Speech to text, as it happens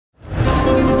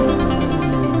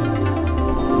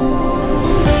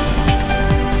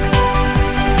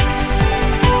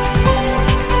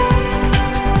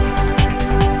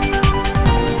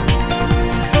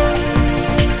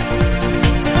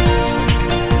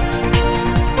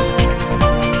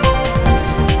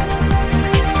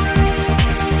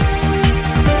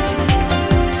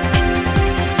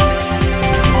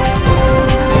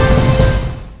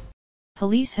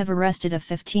Police have arrested a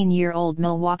 15-year-old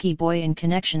Milwaukee boy in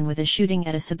connection with a shooting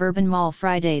at a suburban mall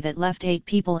Friday that left 8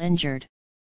 people injured.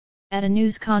 At a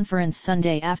news conference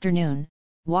Sunday afternoon,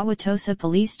 Wauwatosa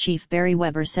Police Chief Barry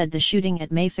Weber said the shooting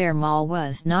at Mayfair Mall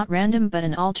was not random but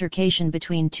an altercation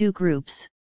between two groups.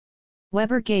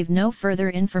 Weber gave no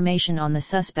further information on the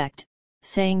suspect,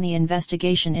 saying the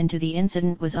investigation into the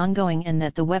incident was ongoing and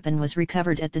that the weapon was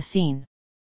recovered at the scene.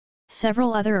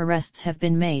 Several other arrests have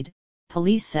been made,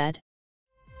 police said.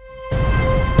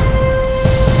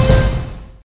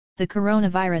 The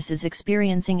coronavirus is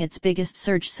experiencing its biggest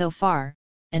surge so far,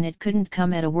 and it couldn't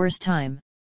come at a worse time.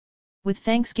 With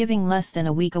Thanksgiving less than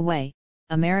a week away,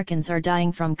 Americans are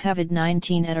dying from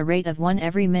COVID-19 at a rate of 1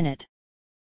 every minute.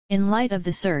 In light of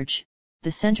the surge, the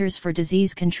Centers for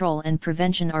Disease Control and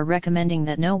Prevention are recommending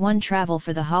that no one travel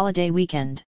for the holiday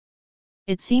weekend.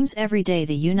 It seems every day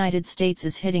the United States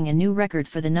is hitting a new record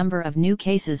for the number of new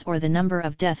cases or the number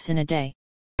of deaths in a day.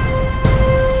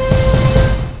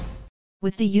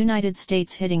 With the United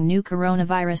States hitting new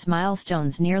coronavirus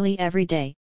milestones nearly every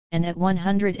day, and at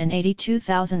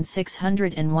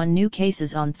 182,601 new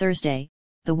cases on Thursday,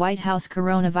 the White House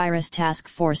Coronavirus Task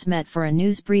Force met for a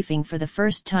news briefing for the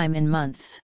first time in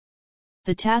months.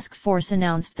 The task force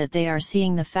announced that they are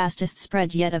seeing the fastest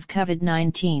spread yet of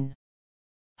COVID-19.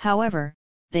 However,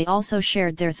 they also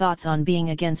shared their thoughts on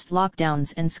being against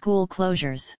lockdowns and school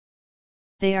closures.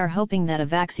 They are hoping that a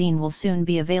vaccine will soon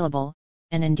be available,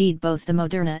 and indeed both the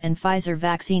Moderna and Pfizer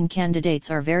vaccine candidates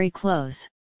are very close.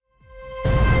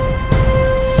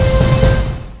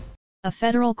 A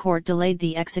federal court delayed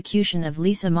the execution of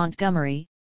Lisa Montgomery,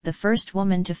 the first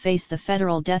woman to face the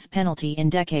federal death penalty in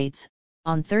decades,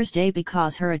 on Thursday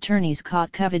because her attorneys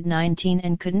caught COVID-19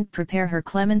 and couldn't prepare her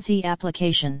clemency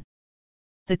application.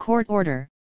 The court order,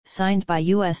 signed by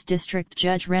U.S. District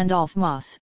Judge Randolph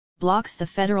Moss, blocks the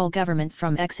federal government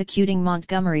from executing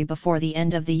Montgomery before the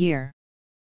end of the year.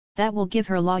 That will give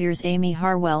her lawyers Amy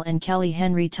Harwell and Kelly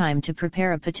Henry time to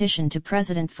prepare a petition to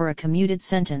President for a commuted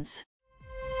sentence.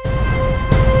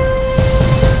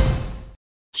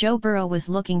 Joe Burrow was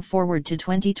looking forward to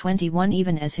 2021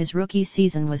 even as his rookie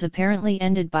season was apparently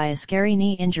ended by a scary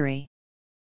knee injury.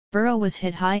 Burrow was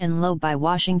hit high and low by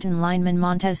Washington linemen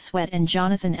Montez Sweat and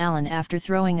Jonathan Allen after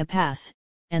throwing a pass,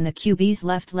 and the QB's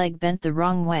left leg bent the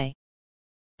wrong way.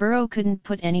 Burrow couldn't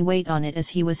put any weight on it as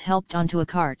he was helped onto a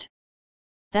cart.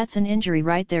 "That's an injury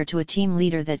right there to a team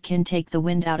leader that can take the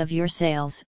wind out of your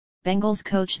sails," Bengals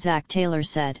coach Zach Taylor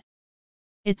said.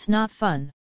 "It's not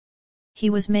fun. He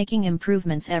was making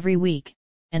improvements every week,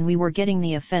 and we were getting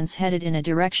the offense headed in a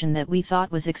direction that we thought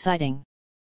was exciting."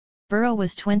 Burrow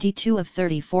was 22 of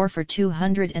 34 for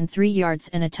 203 yards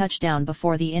and a touchdown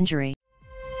before the injury.